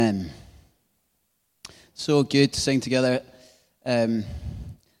So good to sing together.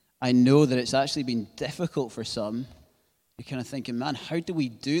 I know that it's actually been difficult for some. You're kind of thinking, man, how do we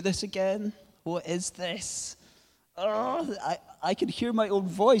do this again? What is this? Oh, I can hear my own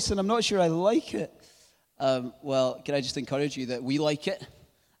voice and I'm not sure I like it. Well, can I just encourage you that we like it?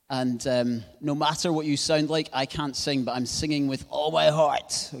 And no matter what you sound like, I can't sing, but I'm singing with all my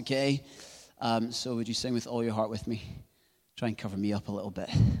heart, okay? So would you sing with all your heart with me? Try and cover me up a little bit.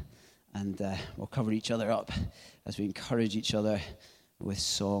 And we'll cover each other up as we encourage each other with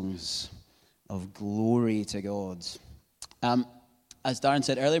songs of glory to God. As Darren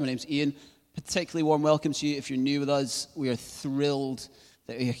said earlier, my name's Ian. Particularly warm welcome to you if you're new with us. We are thrilled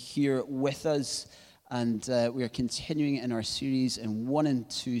that you're here with us. And we are continuing in our series in 1 and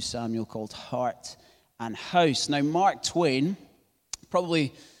 2 Samuel called Heart and House. Now, Mark Twain,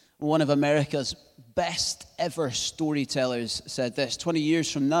 probably one of America's best ever storytellers, said this: 20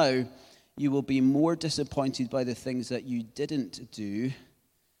 years from now, you will be more disappointed by the things that you didn't do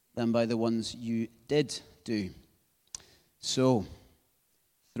than by the ones you did do. So,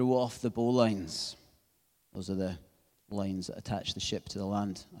 throw off the bowlines. Those are the lines that attach the ship to the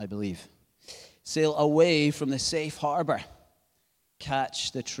land, I believe. Sail away from the safe harbor.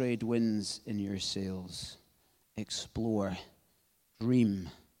 Catch the trade winds in your sails. Explore, dream,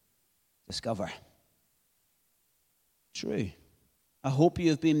 discover. True. I hope you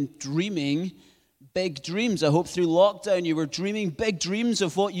have been dreaming big dreams. I hope through lockdown you were dreaming big dreams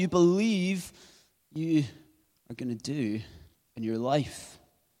of what you believe you are going to do in your life.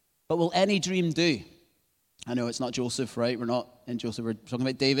 But will any dream do? I know it's not Joseph, right? We're not in Joseph, we're talking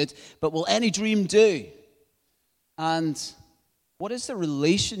about David. But will any dream do? And what is the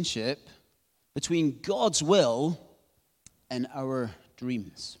relationship between God's will and our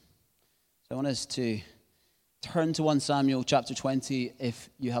dreams? So I want us to turn to 1 Samuel chapter 20 if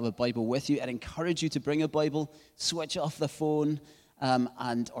you have a Bible with you. I'd encourage you to bring a Bible, switch off the phone,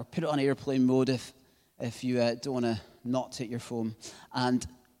 or put it on airplane mode if you don't want to not take your phone, and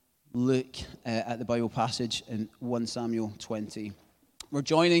look at the Bible passage in 1 Samuel 20. We're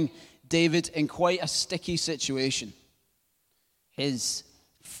joining David in quite a sticky situation. His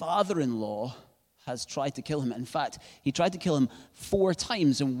father-in-law has tried to kill him. In fact, he tried to kill him 4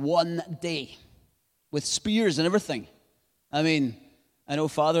 times in one day, with spears and everything. I mean, I know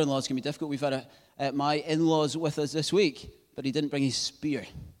father-in-laws can be difficult. We've had my in-laws with us this week, but he didn't bring his spear,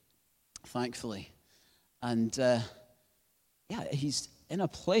 thankfully. And he's in a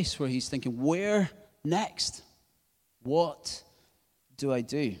place where he's thinking, where next? What do I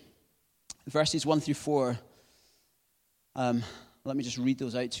do? Verses 1 through 4, let me just read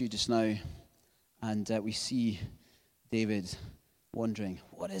those out to you just now. And we see David wondering,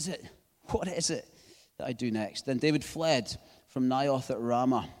 what is it? What is it that I do next? Then David fled from Naioth at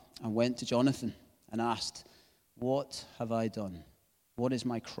Ramah and went to Jonathan and asked, what have I done? What is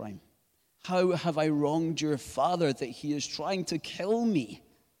my crime? How have I wronged your father that he is trying to kill me?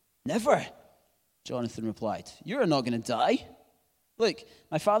 Never, Jonathan replied. You're not going to die. Look,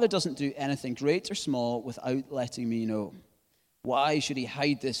 my father doesn't do anything great or small without letting me know. Why should he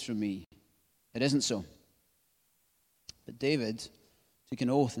hide this from me? It isn't so. But David took an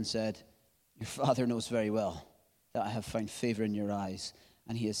oath and said, your father knows very well that I have found favor in your eyes.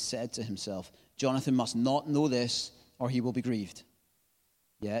 And he has said to himself, Jonathan must not know this or he will be grieved.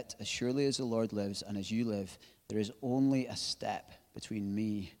 Yet, as surely as the Lord lives and as you live, there is only a step between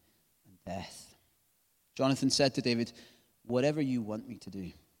me and death. Jonathan said to David, whatever you want me to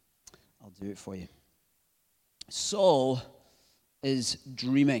do, I'll do it for you. Saul is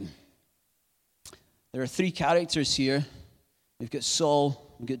dreaming. There are 3 characters here. We've got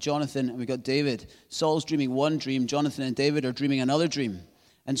Saul, we've got Jonathan, and we've got David. Saul's dreaming one dream. Jonathan and David are dreaming another dream.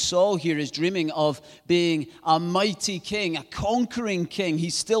 And Saul here is dreaming of being a mighty king, a conquering king.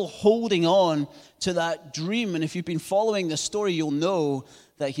 He's still holding on to that dream. And if you've been following the story, you'll know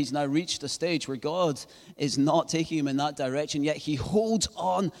that he's now reached a stage where God is not taking him in that direction, yet he holds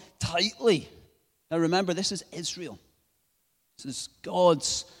on tightly. Now remember, this is Israel. This is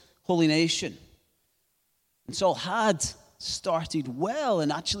God's holy nation. And Saul had started well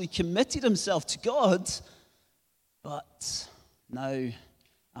and actually committed himself to God, but now,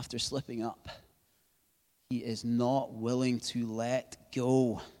 after slipping up, he is not willing to let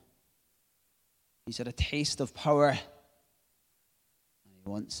go. He's had a taste of power, and he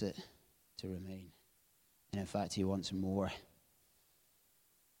wants it to remain. And in fact, he wants more.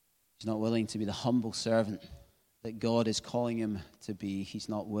 He's not willing to be the humble servant that God is calling him to be. He's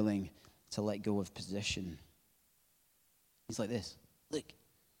not willing to let go of position. He's like this. Look,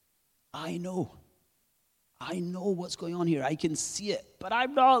 I know I know what's going on here. I can see it, but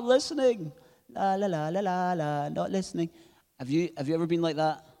I'm not listening. La, la, la, la, la, la, not listening. Have you ever been like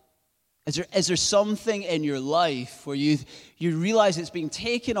that? Is there something in your life where you realize it's being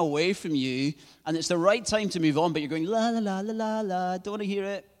taken away from you and it's the right time to move on, but you're going, la, la, la, la, la, la, don't want to hear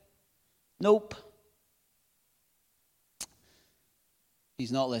it. Nope.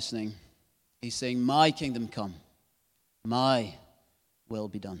 He's not listening. He's saying, my kingdom come. My will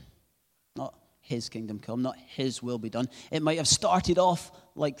be done. Not his kingdom come, not his will be done. It might have started off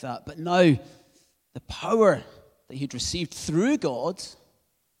like that, but now the power that he'd received through God,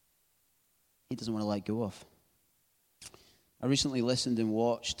 he doesn't want to let go of. I recently listened and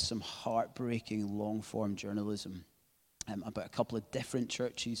watched some heartbreaking long-form journalism about a couple of different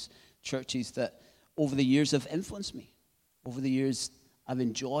churches that over the years have influenced me. Over the years, I've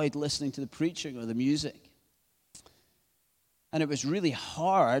enjoyed listening to the preaching or the music. And it was really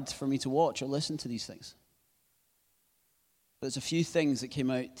hard for me to watch or listen to these things. But there's a few things that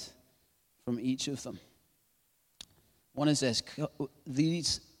came out from each of them. One is this: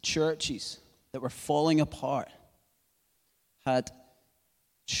 these churches that were falling apart had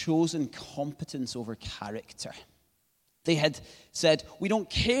chosen competence over character. They had said, we don't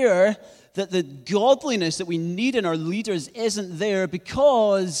care that the godliness that we need in our leaders isn't there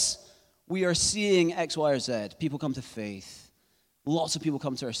because we are seeing X, Y, or Z. People come to faith. Lots of people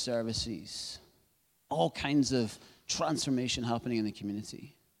come to our services. All kinds of transformation happening in the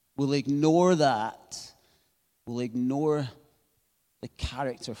community. We'll ignore that. We'll ignore the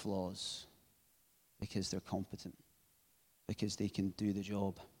character flaws because they're competent, because they can do the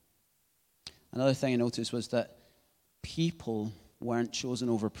job. Another thing I noticed was that people weren't chosen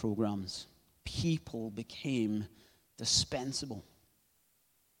over programs. People became dispensable.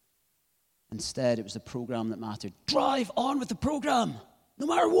 Instead, it was the program that mattered. Drive on with the program, no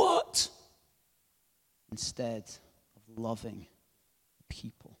matter what. Instead of loving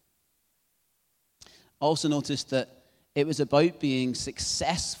people. I also noticed that it was about being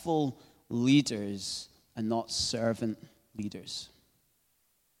successful leaders and not servant leaders.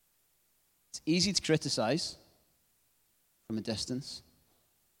 It's easy to criticize from a distance,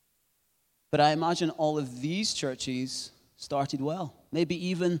 but I imagine all of these churches started well, maybe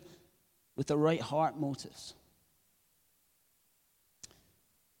even with the right heart motives.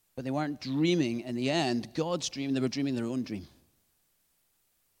 But they weren't dreaming in the end God's dream, they were dreaming their own dream.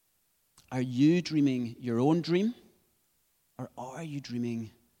 Are you dreaming your own dream, or are you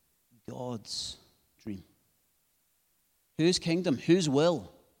dreaming God's dream? Whose kingdom, whose will?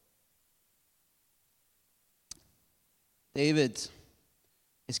 David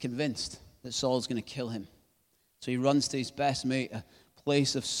is convinced that Saul's going to kill him. So he runs to his best mate, a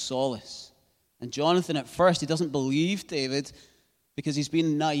place of solace. And Jonathan, at first, he doesn't believe David because he's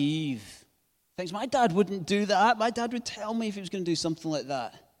been naive. Thinks, my dad wouldn't do that. My dad would tell me if he was going to do something like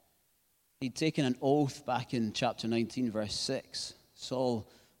that. He'd taken an oath back in chapter 19, verse 6. Saul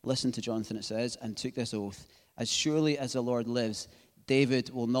listened to Jonathan, it says, and took this oath. As surely as the Lord lives, David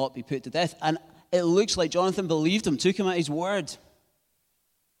will not be put to death. And it looks like Jonathan believed him, took him at his word.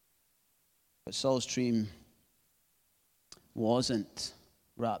 But Saul's dream wasn't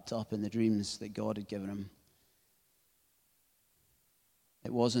wrapped up in the dreams that God had given him.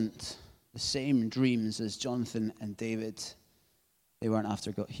 It wasn't the same dreams as Jonathan and David. They weren't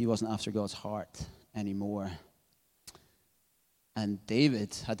after God. He wasn't after God's heart anymore. And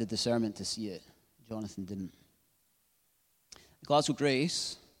David had the discernment to see it. Jonathan didn't. At Glasgow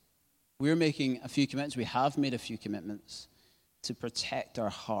Grace, we're making a few commitments. We have made a few commitments to protect our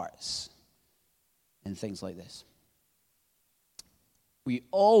hearts in things like this. We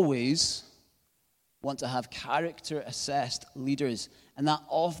always want to have character-assessed leaders, and that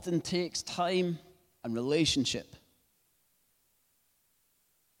often takes time and relationship.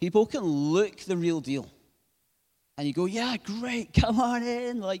 People can look the real deal. And you go, yeah, great, come on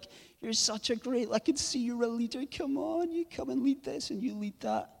in. Like, you're such a great, I can see you're a leader. Come on, you come and lead this and you lead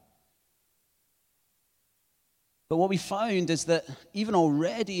that. But what we found is that even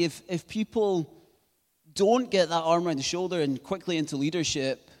already, if people don't get that arm around the shoulder and quickly into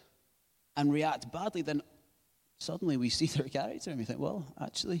leadership and react badly, then suddenly we see their character and we think, well,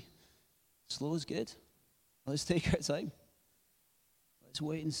 actually, slow is good. Let's take our time. Let's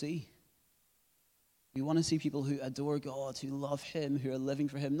wait and see. We want to see people who adore God, who love Him, who are living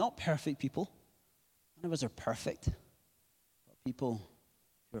for Him. Not perfect people. None of us are perfect. But people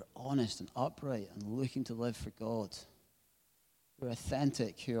who are honest and upright and looking to live for God. Who are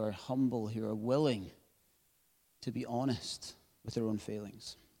authentic, who are humble, who are willing to be honest with their own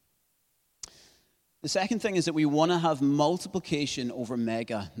failings. The second thing is that we want to have multiplication over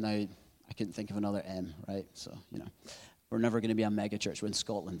mega. Now, I I couldn't think of another M, right? So, we're never going to be a mega church. We're in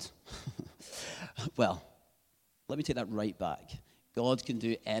Scotland. Well, let me take that right back. God can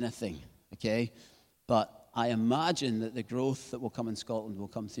do anything, okay? But I imagine that the growth that will come in Scotland will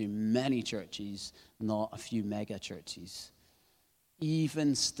come through many churches, not a few mega churches.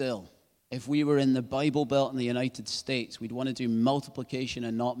 Even still, if we were in the Bible Belt in the United States, we'd want to do multiplication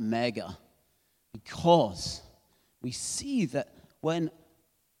and not mega, because we see that when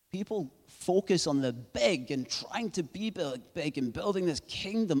people focus on the big and trying to be big and building this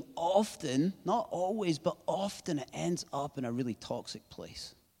kingdom, often, not always, but often it ends up in a really toxic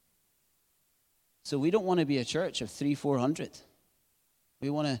place. So we don't want to be a church of 300-400. We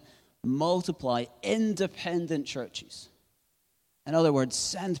want to multiply independent churches. In other words,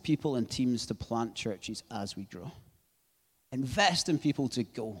 send people in teams to plant churches as we grow. Invest in people to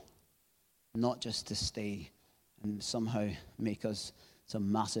go, not just to stay and somehow make us some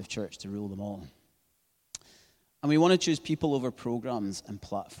massive church to rule them all. And we want to choose people over programs and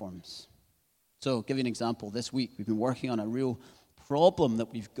platforms. So, I'll give you an example. This week, we've been working on a real problem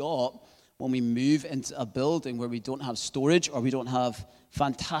that we've got when we move into a building where we don't have storage or we don't have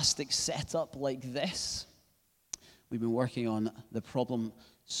fantastic setup like this. We've been working on the problem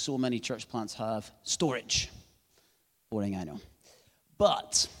so many church plants have: storage. Boring, I know.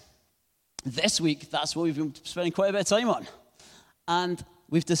 But this week, that's what we've been spending quite a bit of time on. And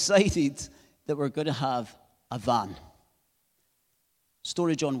we've decided that we're going to have a van.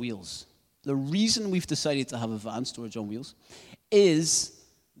 Storage on wheels. The reason we've decided to have a van, storage on wheels, is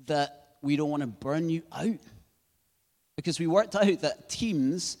that we don't want to burn you out. Because we worked out that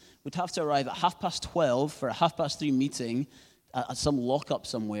teams would have to arrive at 12:30 for a 3:30 meeting at some lockup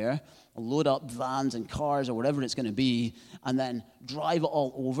somewhere, load up vans and cars or whatever it's going to be, and then drive it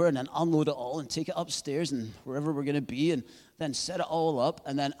all over and then unload it all and take it upstairs and wherever we're going to be, and then set it all up,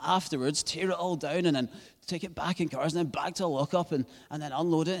 and then afterwards tear it all down and then take it back in cars and then back to a lockup and then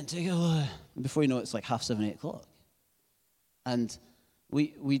unload it and take it. And before you know it, it's like 7:30, 8 o'clock. And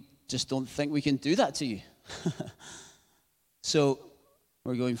we just don't think we can do that to you. So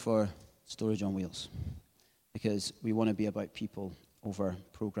we're going for storage on wheels because we want to be about people over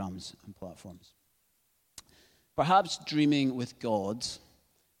programs and platforms. Perhaps dreaming with God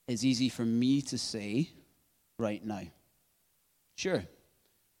is easy for me to say right now. Sure,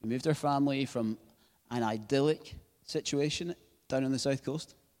 we moved our family from an idyllic situation down on the south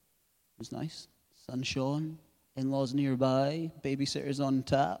coast. It was nice. Sun shone, in-laws nearby, babysitters on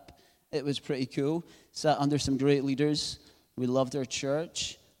tap. It was pretty cool. Sat under some great leaders. We loved our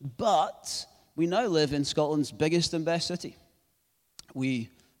church. But we now live in Scotland's biggest and best city. We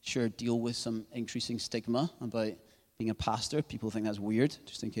sure deal with some increasing stigma about being a pastor. People think that's weird,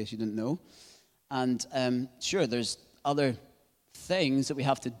 just in case you didn't know. And sure, there's other things that we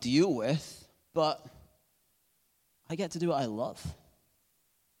have to deal with, but I get to do what I love.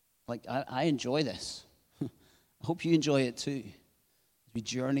 Like, I enjoy this. I hope you enjoy it too, as we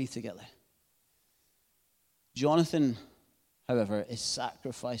journey together. Jonathan, however, is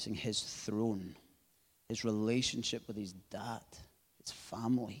sacrificing his throne, his relationship with his dad, his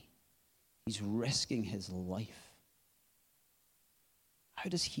family. He's risking his life. How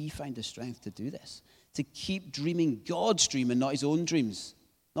does he find the strength to do this? To keep dreaming God's dream and not his own dreams,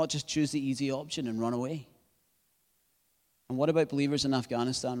 not just choose the easy option and run away. And what about believers in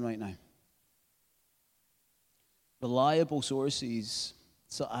Afghanistan right now? Reliable sources,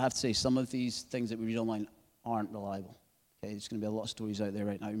 so I have to say some of these things that we read online aren't reliable. Okay, there's going to be a lot of stories out there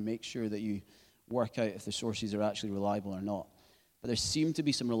right now. Make sure that you work out if the sources are actually reliable or not. But there seem to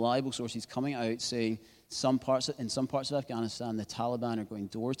be some reliable sources coming out saying in some parts of Afghanistan, the Taliban are going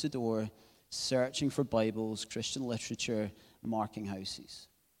door to door, searching for Bibles, Christian literature, marking houses.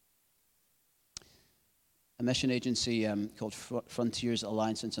 A mission agency called Frontiers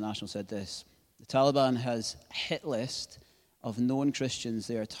Alliance International said this: the Taliban has a hit list of known Christians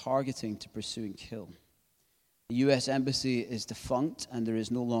they are targeting to pursue and kill. The U.S. Embassy is defunct, and there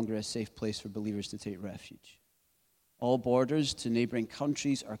is no longer a safe place for believers to take refuge. All borders to neighboring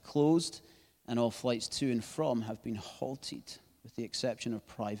countries are closed, and all flights to and from have been halted, with the exception of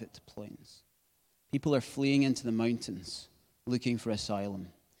private planes. People are fleeing into the mountains, looking for asylum.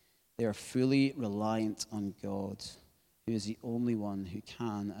 They are fully reliant on God, who is the only one who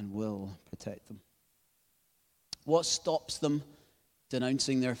can and will protect them. What stops them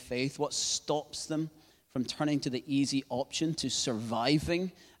denouncing their faith? What stops them from turning to the easy option to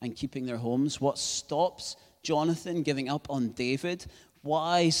surviving and keeping their homes? What stops Jonathan giving up on David?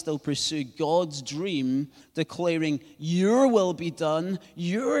 Why still pursue God's dream, declaring, your will be done,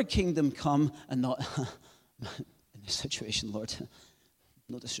 your kingdom come, and not in this situation, Lord,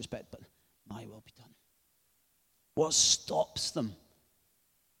 no disrespect, but my will be done. What stops them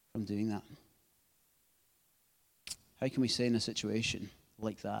from doing that? How can we say in a situation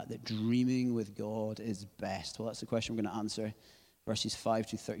like that dreaming with God is best? Well, that's the question we're going to answer. Verses 5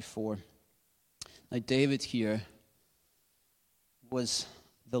 to 34. Now, David here was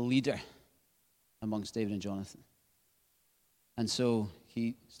the leader amongst David and Jonathan. And so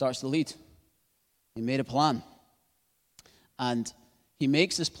he starts to lead. He made a plan. And he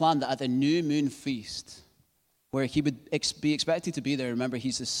makes this plan that at the new moon feast, where he would be expected to be there, remember,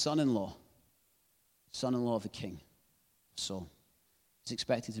 he's the son-in-law of the king, Saul. He's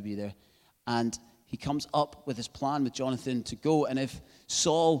expected to be there. And he comes up with his plan with Jonathan to go. And if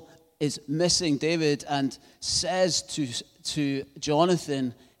Saul is missing David and says to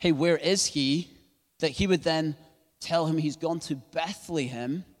Jonathan, hey, where is he? That he would then tell him he's gone to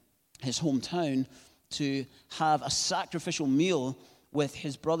Bethlehem, his hometown, to have a sacrificial meal with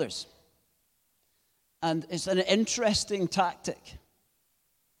his brothers. And it's an interesting tactic,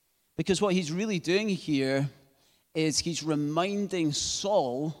 because what he's really doing here is he's reminding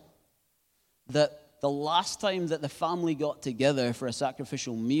Saul that the last time that the family got together for a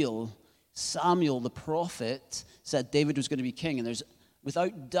sacrificial meal, Samuel, the prophet, said David was going to be king. And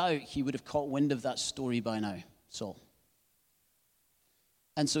without doubt, he would have caught wind of that story by now, Saul.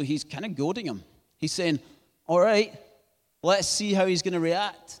 And so he's kind of goading him. He's saying, all right, let's see how he's going to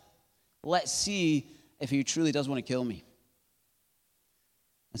react. Let's see if he truly does want to kill me.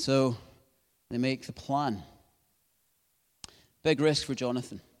 And so they make the plan. Big risk for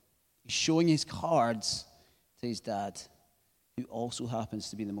Jonathan. He's showing his cards to his dad, who also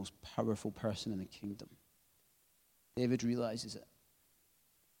happens to be the most powerful person in the kingdom. David realizes it.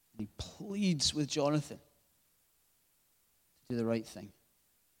 And he pleads with Jonathan to do the right thing.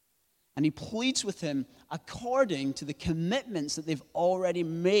 And he pleads with him according to the commitments that they've already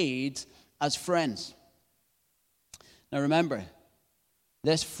made as friends. Now remember,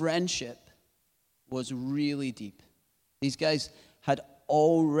 this friendship was really deep. These guys had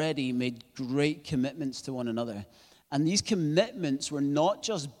already made great commitments to one another. And these commitments were not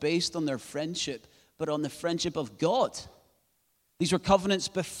just based on their friendship, but on the friendship of God. These were covenants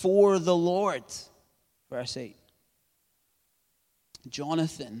before the Lord. Verse 8.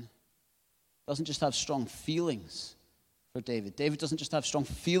 Jonathan doesn't just have strong feelings for David. David doesn't just have strong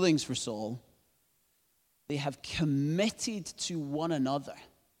feelings for Saul. They have committed to one another.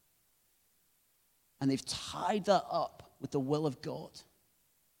 And they've tied that up with the will of God.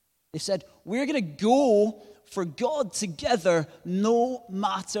 They said, we're going to go for God together no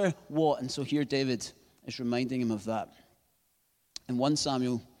matter what. And so here David is reminding him of that. In 1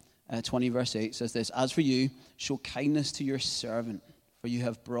 Samuel 20 verse 8 says this, as for you, show kindness to your servant, for you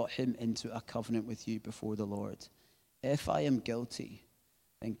have brought him into a covenant with you before the Lord. If I am guilty,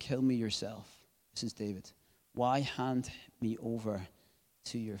 then kill me yourself. This is David. Why hand me over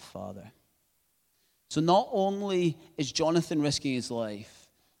to your father? So not only is Jonathan risking his life,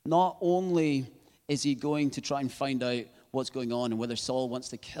 not only is he going to try and find out what's going on and whether Saul wants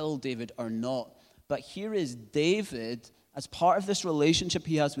to kill David or not, but here is David, as part of this relationship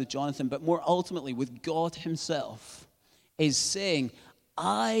he has with Jonathan, but more ultimately with God himself, is saying,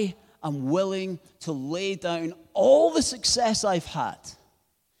 I am willing to lay down all the success I've had.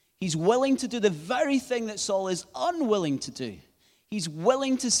 He's willing to do the very thing that Saul is unwilling to do. He's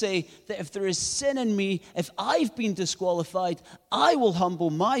willing to say that if there is sin in me, if I've been disqualified, I will humble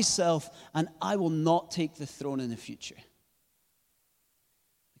myself and I will not take the throne in the future.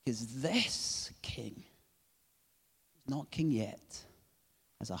 Because this king, not king yet,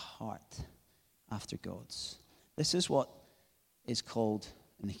 has a heart after God's. This is what is called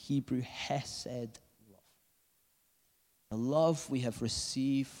in the Hebrew hesed love. The love we have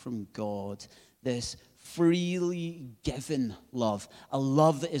received from God, this freely given love, a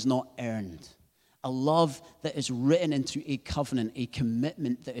love that is not earned, a love that is written into a covenant, a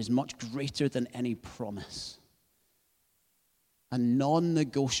commitment that is much greater than any promise, a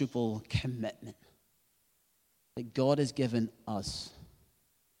non-negotiable commitment that God has given us.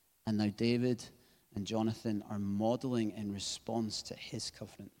 And now David and Jonathan are modeling in response to his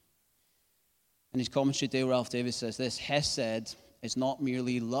covenant. In his commentary, Dale Ralph Davis says this, Hesed is not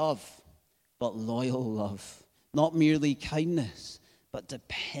merely love, but loyal love. Not merely kindness, but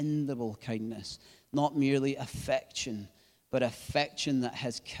dependable kindness. Not merely affection, but affection that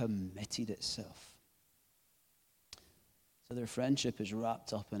has committed itself. So their friendship is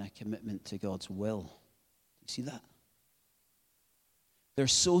wrapped up in a commitment to God's will. Do you see that? They're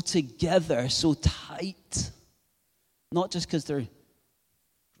so together, so tight. Not just because they're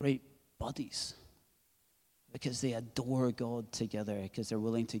great buddies, because they adore God together, because they're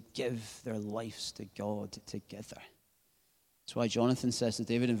willing to give their lives to God together. That's why Jonathan says to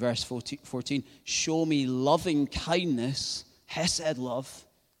David in verse 14, show me loving kindness, hesed love,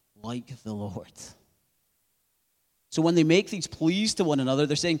 like the Lord. So when they make these pleas to one another,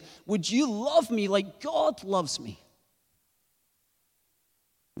 they're saying, would you love me like God loves me?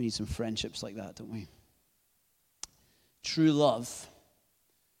 We need some friendships like that, don't we? True love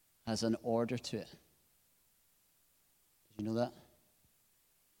has an order to it. Did you know that?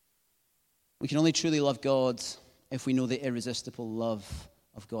 We can only truly love God if we know the irresistible love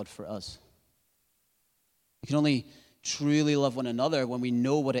of God for us. We can only truly love one another when we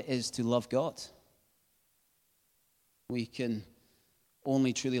know what it is to love God. We can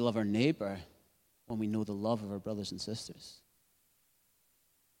only truly love our neighbor when we know the love of our brothers and sisters.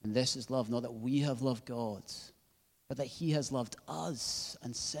 And this is love, not that we have loved God, but that he has loved us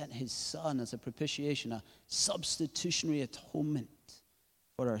and sent his Son as a propitiation, a substitutionary atonement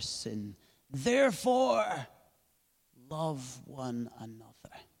for our sin. Therefore, love one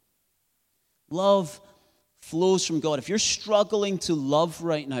another. Love flows from God. If you're struggling to love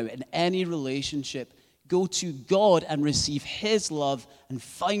right now in any relationship, go to God and receive his love and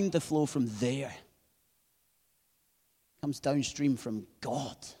find the flow from there. It comes downstream from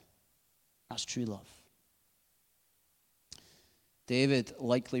God. That's true love. David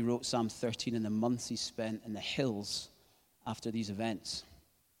likely wrote Psalm 13 in the months he spent in the hills after these events.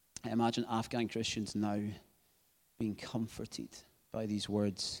 I imagine Afghan Christians now being comforted by these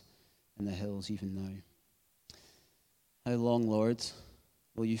words in the hills even now. How long, Lord,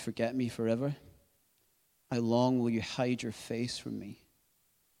 will you forget me forever? How long will you hide your face from me?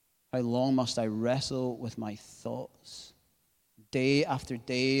 How long must I wrestle with my thoughts? Day after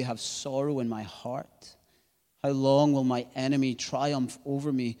day have sorrow in my heart. How long will my enemy triumph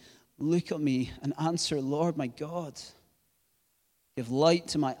over me? Look at me and answer, Lord my God. Give light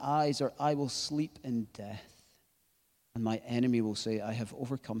to my eyes, or I will sleep in death. And my enemy will say, I have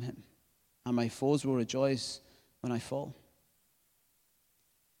overcome him. And my foes will rejoice when I fall.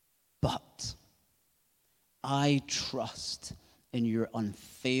 But I trust in your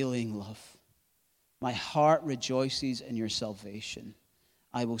unfailing love. My heart rejoices in your salvation.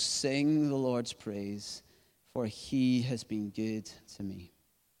 I will sing the Lord's praise, for he has been good to me.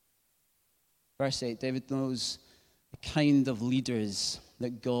 Verse 8, David knows the kind of leaders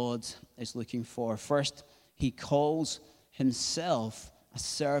that God is looking for. First, he calls himself a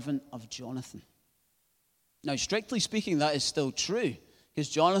servant of Jonathan. Now, strictly speaking, that is still true, because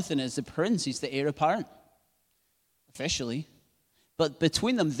Jonathan is the prince, he's the heir apparent, officially. But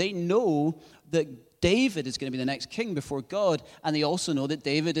between them, they know that David is going to be the next king before God, and they also know that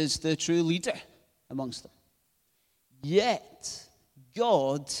David is the true leader amongst them. Yet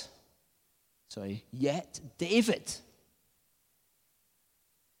David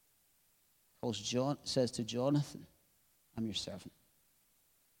says to Jonathan, I'm your servant.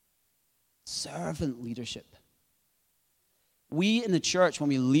 Servant leadership. We in the church, when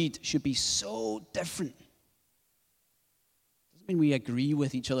we lead, should be so different. Doesn't mean we agree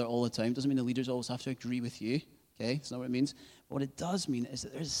with each other all the time. Doesn't mean the leaders always have to agree with you. Okay, that's not what it means. But what it does mean is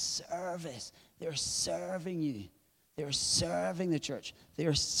that there's service. They're serving you. They're serving the church. They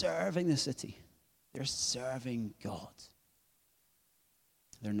are serving the city. They're serving God.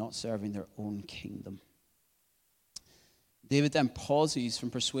 They're not serving their own kingdom. David then pauses from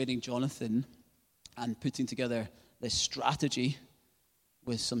persuading Jonathan and putting together this strategy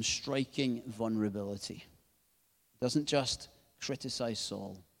with some striking vulnerability. He doesn't just criticize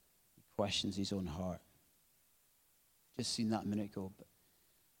Saul, he questions his own heart. Just seen that a minute ago, but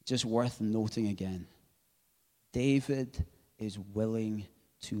just worth noting again. David is willing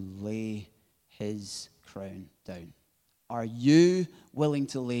to lay his crown down. Are you willing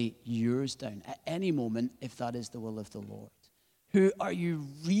to lay yours down at any moment if that is the will of the Lord? Who are you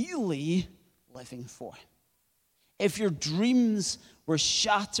really living for? If your dreams were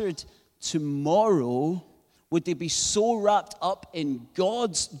shattered tomorrow, would they be so wrapped up in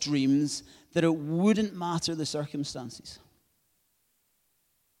God's dreams that it wouldn't matter the circumstances?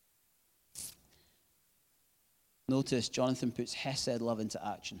 Notice Jonathan puts hesed love into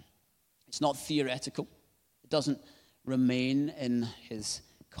action. It's not theoretical. It doesn't remain in his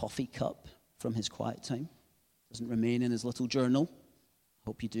coffee cup from his quiet time. It doesn't remain in his little journal. I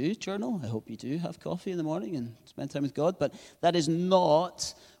hope you do journal. I hope you do have coffee in the morning and spend time with God. But that is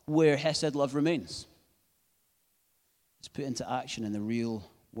not where hesed love remains. It's put into action in the real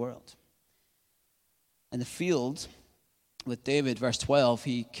world. In the field with David, verse 12,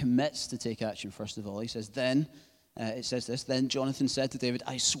 he commits to take action first of all. He says, then it says this, "Then Jonathan said to David,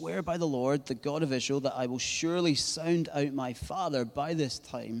 I swear by the Lord, the God of Israel, that I will surely sound out my father by this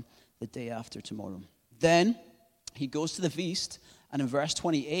time, the day after tomorrow." Then he goes to the feast, and in verse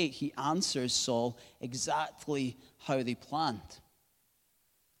 28, he answers Saul exactly how they planned.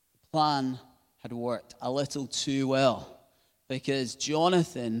 The plan had worked a little too well, because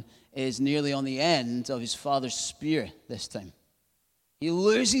Jonathan is nearly on the end of his father's spear this time. He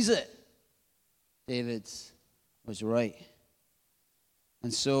loses it. David was right.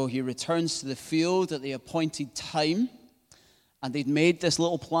 And so he returns to the field at the appointed time, and they'd made this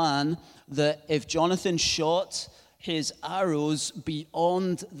little plan that if Jonathan shot his arrows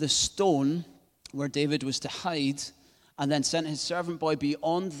beyond the stone where David was to hide, and then sent his servant boy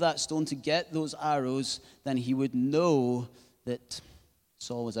beyond that stone to get those arrows, then he would know that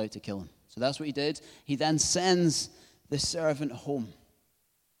Saul was out to kill him. So that's what he did. He then sends the servant home.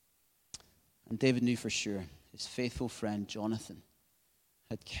 And David knew for sure his faithful friend Jonathan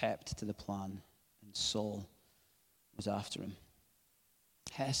had kept to the plan, and Saul was after him.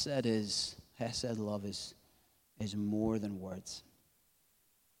 Hesed love is more than words.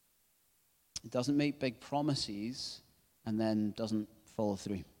 It doesn't make big promises and then doesn't follow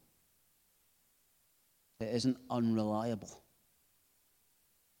through. It isn't unreliable.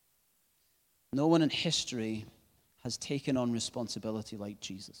 No one in history has taken on responsibility like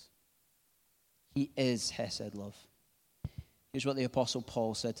Jesus. He is Hesed love. Here's what the Apostle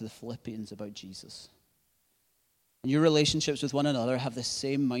Paul said to the Philippians about Jesus. "In your relationships with one another, have the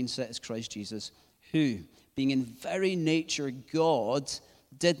same mindset as Christ Jesus, who, being in very nature God,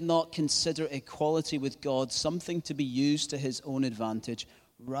 did not consider equality with God something to be used to his own advantage.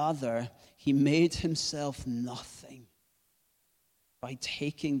 Rather, he made himself nothing by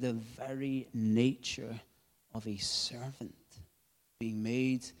taking the very nature of a servant, being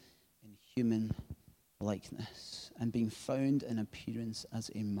made in human likeness, and being found in appearance as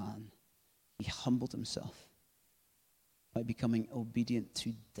a man. He humbled himself by becoming obedient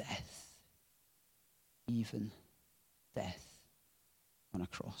to death, even death on a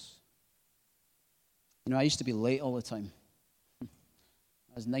cross." You know, I used to be late all the time.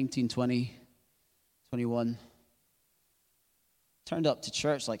 I was 19, 20, 21. Turned up to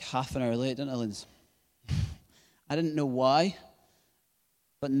church like half an hour late, didn't I, Linz? I didn't know why,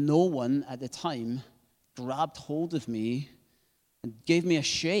 but no one at the time grabbed hold of me and gave me a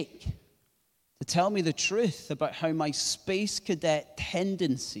shake to tell me the truth about how my space cadet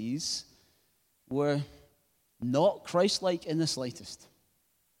tendencies were not Christ-like in the slightest.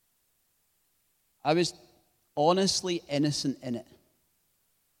 I was honestly innocent in it.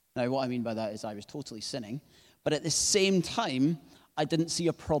 Now, what I mean by that is I was totally sinning, but at the same time, I didn't see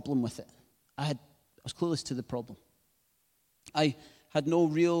a problem with it. I was clueless to the problem. I had no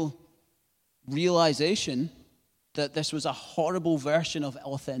real realization that this was a horrible version of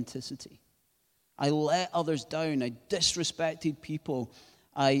authenticity. I let others down. I disrespected people.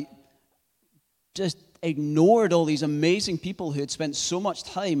 I just ignored all these amazing people who had spent so much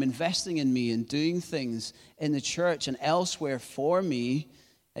time investing in me and doing things in the church and elsewhere for me,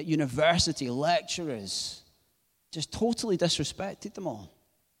 at university, lecturers. Just totally disrespected them all.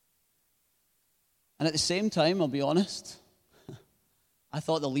 And at the same time, I'll be honest, I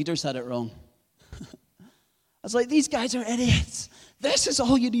thought the leaders had it wrong. I was like, these guys are idiots. This is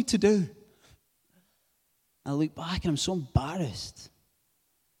all you need to do. I look back and I'm so embarrassed.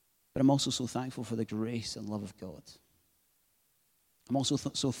 But I'm also so thankful for the grace and love of God. I'm also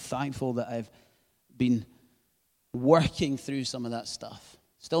so thankful that I've been working through some of that stuff.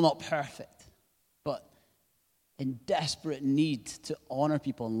 Still not perfect, but in desperate need to honor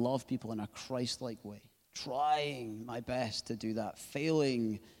people and love people in a Christ-like way. Trying my best to do that.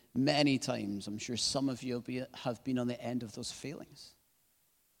 Failing many times. I'm sure some of you have been on the end of those failings.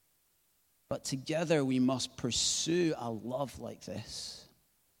 But together we must pursue a love like this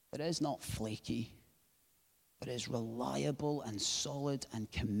that is not flaky, but is reliable and solid and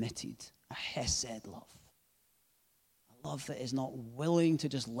committed. A Hesed love. A love that is not willing to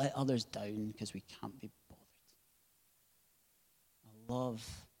just let others down because we can't be bothered. A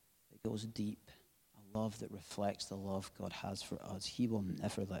love that goes deep. A love that reflects the love God has for us. He will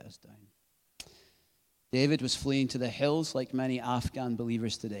never let us down. David was fleeing to the hills like many Afghan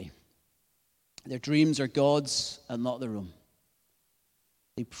believers today. Their dreams are God's and not their own.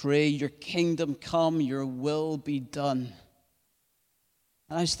 They pray, your kingdom come, your will be done.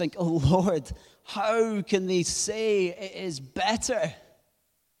 And I just think, oh Lord, how can they say it is better?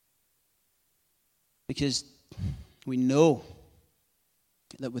 Because we know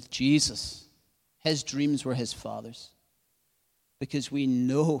that with Jesus, his dreams were his Father's. Because we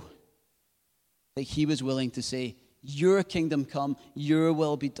know that he was willing to say, your kingdom come, your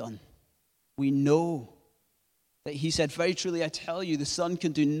will be done. We know that he said, very truly I tell you, the Son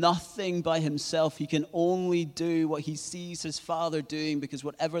can do nothing by himself. He can only do what he sees his Father doing, because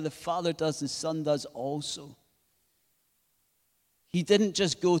whatever the Father does, the Son does also. He didn't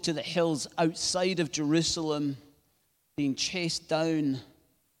just go to the hills outside of Jerusalem being chased down.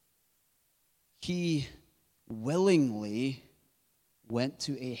 He willingly went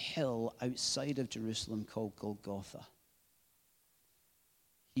to a hill outside of Jerusalem called Golgotha.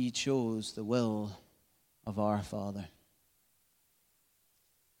 He chose the will of our Father.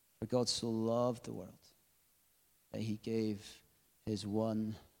 For God so loved the world that he gave his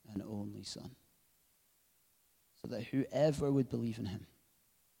one and only Son, so that whoever would believe in him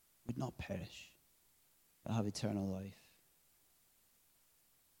would not perish, but have eternal life.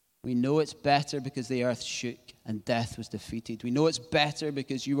 We know it's better because the earth shook and death was defeated. We know it's better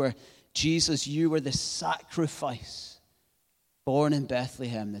because Jesus, you were the sacrifice born in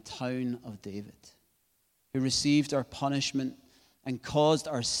Bethlehem, the town of David, who received our punishment and caused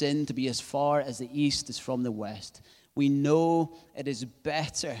our sin to be as far as the east is from the west. We know it is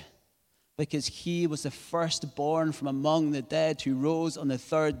better because he was the firstborn from among the dead who rose on the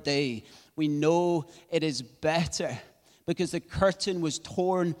third day. We know it is better because the curtain was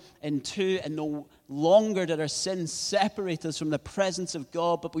torn in two, and no longer did our sins separate us from the presence of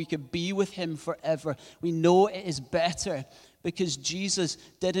God, but we could be with him forever. We know it is better because Jesus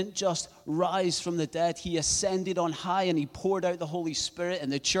didn't just rise from the dead. He ascended on high and he poured out the Holy Spirit,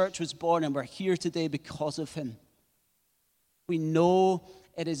 and the church was born, and we're here today because of him. We know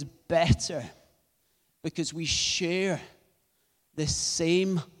it is better because we share the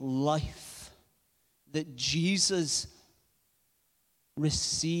same life that Jesus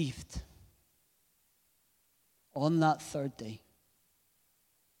received on that third day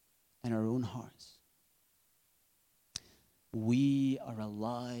in our own hearts. We are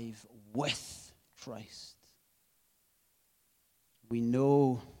alive with Christ. We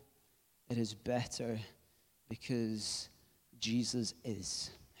know it is better because Jesus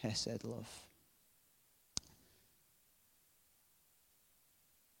is Hesed love.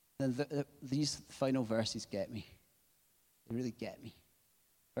 Then these final verses get me. They really get me.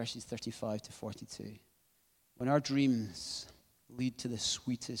 Verses 35 to 42. When our dreams lead to the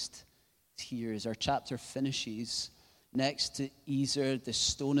sweetest tears, our chapter finishes next to Ezer, the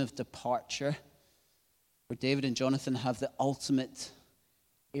stone of departure, where David and Jonathan have the ultimate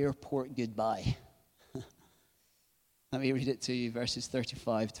airport goodbye. Let me read it to you, verses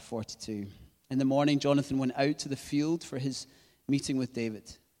 35 to 42. In the morning, Jonathan went out to the field for his meeting with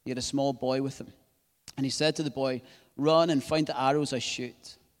David. He had a small boy with him. And he said to the boy, "Run and find the arrows I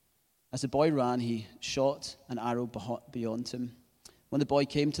shoot." As the boy ran, he shot an arrow beyond him. When the boy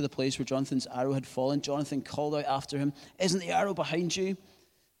came to the place where Jonathan's arrow had fallen, Jonathan called out after him, "Isn't the arrow behind you?"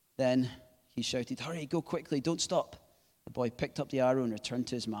 Then he shouted, "Hurry, go quickly, don't stop." The boy picked up the arrow and returned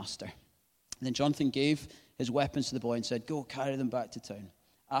to his master. And then Jonathan gave his weapons to the boy and said, "Go, carry them back to town."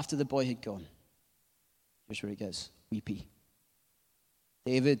 After the boy had gone, here's where it gets weepy.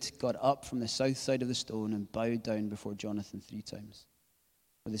 David got up from the south side of the stone and bowed down before Jonathan 3 times,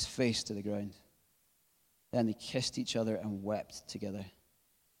 with his face to the ground. Then they kissed each other and wept together.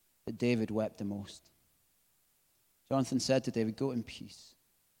 But David wept the most. Jonathan said to David, "Go in peace,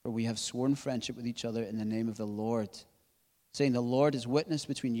 for we have sworn friendship with each other in the name of the Lord, saying, 'The Lord is witness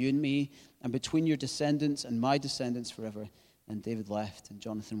between you and me, and between your descendants and my descendants forever.'" And David left, and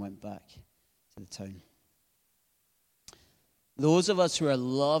Jonathan went back to the town. Those of us who are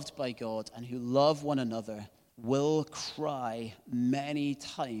loved by God and who love one another will cry many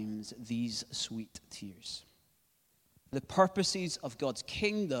times these sweet tears. For the purposes of God's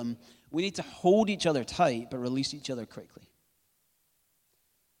kingdom, we need to hold each other tight but release each other quickly.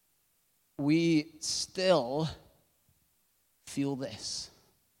 We still feel this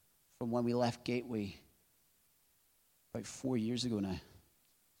from when we left Gateway about 4 years ago now. Is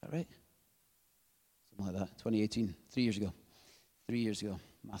that right? Something like that. 2018, 3 years ago. 3 years ago.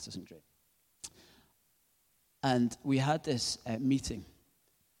 Maths isn't great. And we had this meeting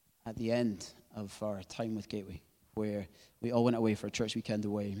at the end of our time with Gateway, where we all went away for a church weekend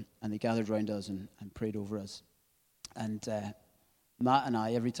away, and they gathered around us and prayed over us. And Matt and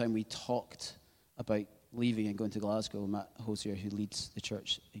I, every time we talked about leaving and going to Glasgow, Matt Hosier, who leads the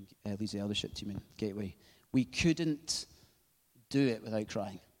church, leads the eldership team in Gateway, we couldn't do it without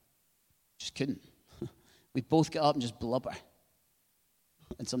crying. Just couldn't. We'd both get up and just blubber,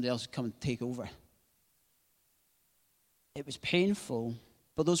 and somebody else would come and take over. It was painful,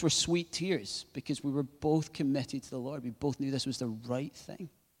 but those were sweet tears because we were both committed to the Lord. We both knew this was the right thing.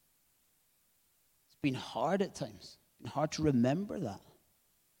 It's been hard at times. It's been hard to remember that.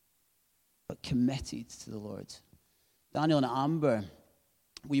 But committed to the Lord. Daniel and Amber,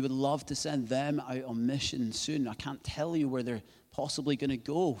 we would love to send them out on mission soon. I can't tell you where they're possibly going to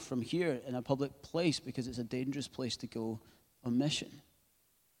go from here in a public place because it's a dangerous place to go on mission.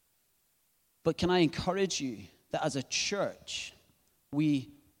 But can I encourage you that as a church, we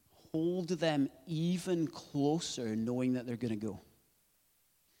hold them even closer knowing that they're going to go?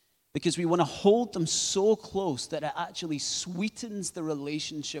 Because we want to hold them so close that it actually sweetens the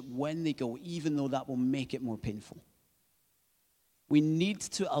relationship when they go, even though that will make it more painful. We need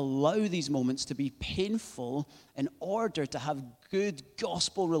to allow these moments to be painful in order to have good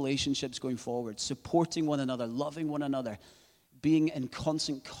gospel relationships going forward, supporting one another, loving one another, being in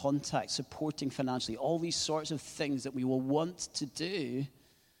constant contact, supporting financially, all these sorts of things that we will want to do.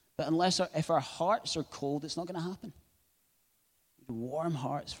 But if our hearts are cold, it's not going to happen. Warm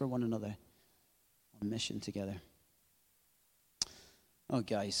hearts for one another on mission together. Oh,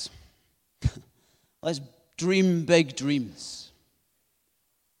 guys, let's dream big dreams,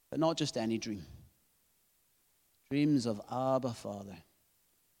 but not just any dream. Dreams of Abba Father,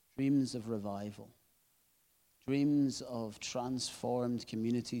 dreams of revival, dreams of transformed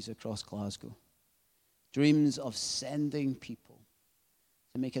communities across Glasgow, dreams of sending people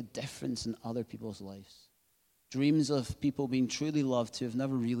to make a difference in other people's lives. Dreams of people being truly loved who have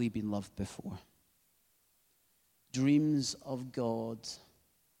never really been loved before. Dreams of God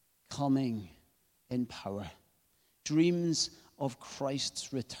coming in power. Dreams of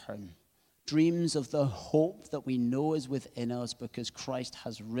Christ's return. Dreams of the hope that we know is within us because Christ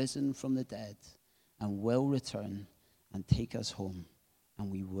has risen from the dead and will return and take us home, and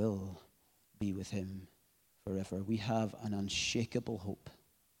we will be with him forever. We have an unshakable hope,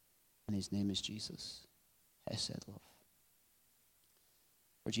 and his name is Jesus. Hesed love.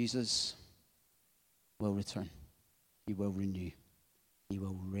 For Jesus will return. He will renew. He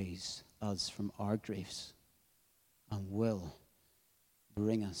will raise us from our graves and will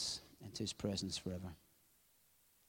bring us into his presence forever.